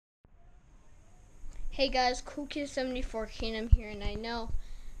Hey guys, CoolKid74 KINGDOM here, and I know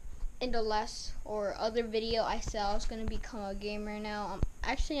in the last or other video I said I was going to become a gamer now.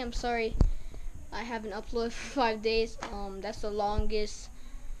 I'm sorry I haven't uploaded for 5 days. That's the longest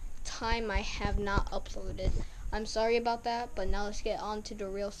time I have not uploaded. I'm sorry about that, but now let's get on to the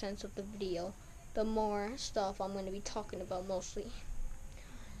real sense of the video. The more stuff I'm going to be talking about mostly.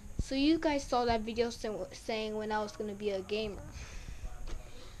 So you guys saw that video saying when I was going to be a gamer.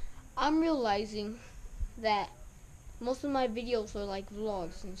 I'm realizing that most of my videos are like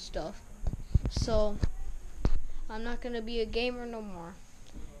vlogs and stuff, so I'm not gonna be a gamer no more.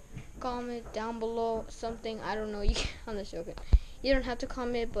 Comment down below something. I don't know. I'm just joking. You don't have to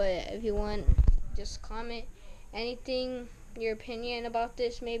comment, but if you want, just comment anything, your opinion about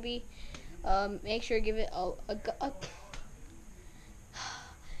this maybe. Make sure to give it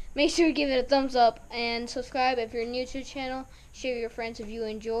make sure to give it a thumbs up and subscribe if you're new to the channel. Share with your friends if you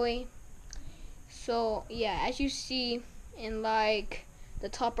enjoy. So yeah, as you see in like the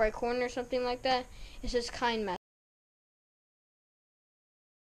top right corner or something like that, it says kind message.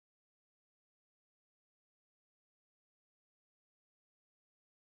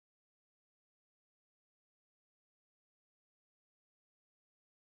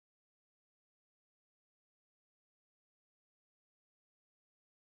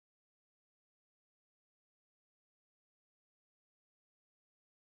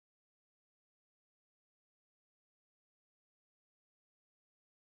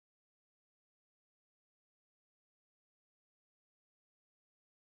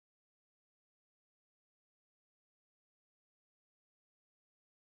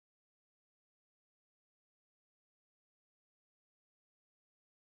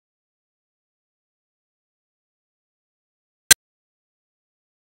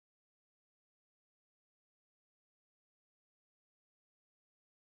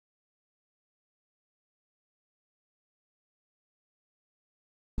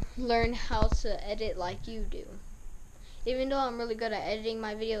 Learn how to edit like you do. Even though I'm really good at editing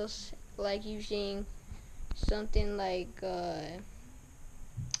my videos, like using something like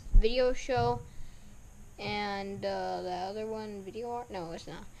video show and the other one, video art. No, it's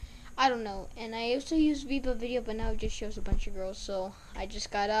not. I don't know. And I used to use Viva Video, but now it just shows a bunch of girls. So I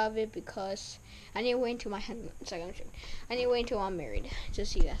just got out of it because I need to wait until I need to wait until I'm married to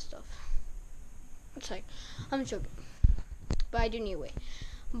see that stuff. It's like, I'm joking, but I do need to wait.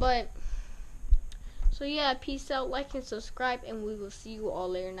 But so yeah, peace out, like and subscribe, and we will see you all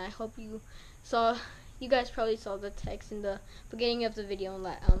later. And I hope you guys probably saw the text in the beginning of the video and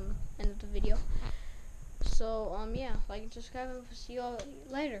end of the video. So yeah, like and subscribe, and we'll see you all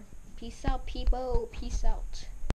later. Peace out, people. Peace out.